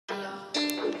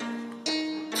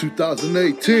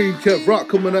2018, KevRokk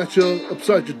coming at you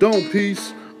upside your dome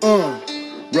piece.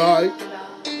 Right.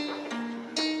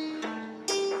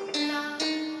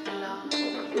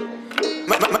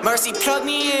 Mercy, plug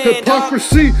me in.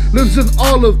 Hypocrisy lives in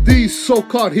all of these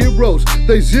so-called heroes.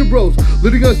 They zeros,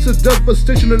 leading us to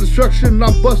devastation and destruction.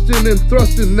 I'm busting and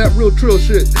thrusting that real trill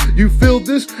shit. You feel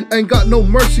this? Ain't got no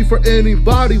mercy for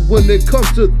anybody when it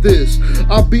comes to this.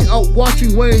 I'll be out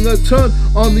watching, weighing a ton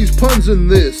on these puns in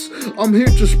this. I'm here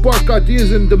to spark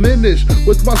ideas and diminish.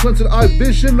 With my slanted eye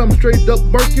vision, I'm straight up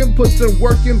murking, putting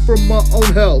working for my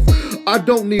own health. I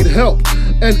don't need help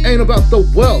and ain't about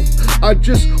the wealth. I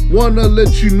just wanna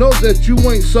let you know that you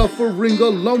ain't suffering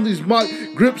alone. These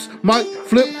mic grips might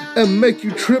flip and make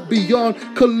you trip beyond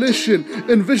collision.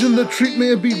 Envision the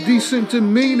treatment and be decent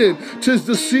and meaning. 'Tis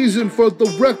the season for the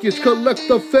wreckage. Collect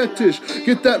the fetish,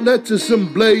 get that lettuce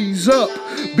and blaze up.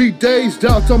 Be dazed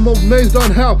out, I'm amazed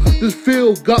on how this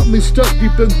field got me stuck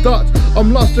deep in thoughts.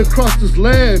 I'm lost across this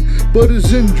land, but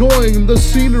is enjoying the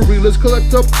scenery. Let's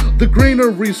collect up the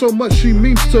greenery, so much she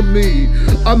means to me.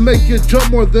 I make it jump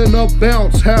more than a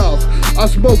bounce house. I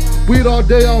smoke weed all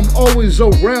day, I'm always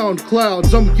around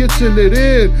clouds. I'm getting it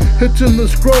in, hitting the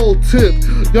scroll tip.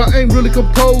 Y'all ain't really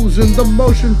composing the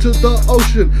motion to the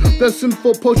ocean. That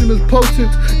sinful potion is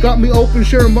potent, got me open,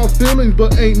 sharing my feelings,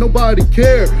 but ain't nobody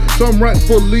care, so I'm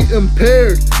rightfully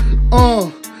impaired.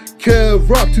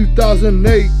 KevRokk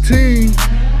 2018.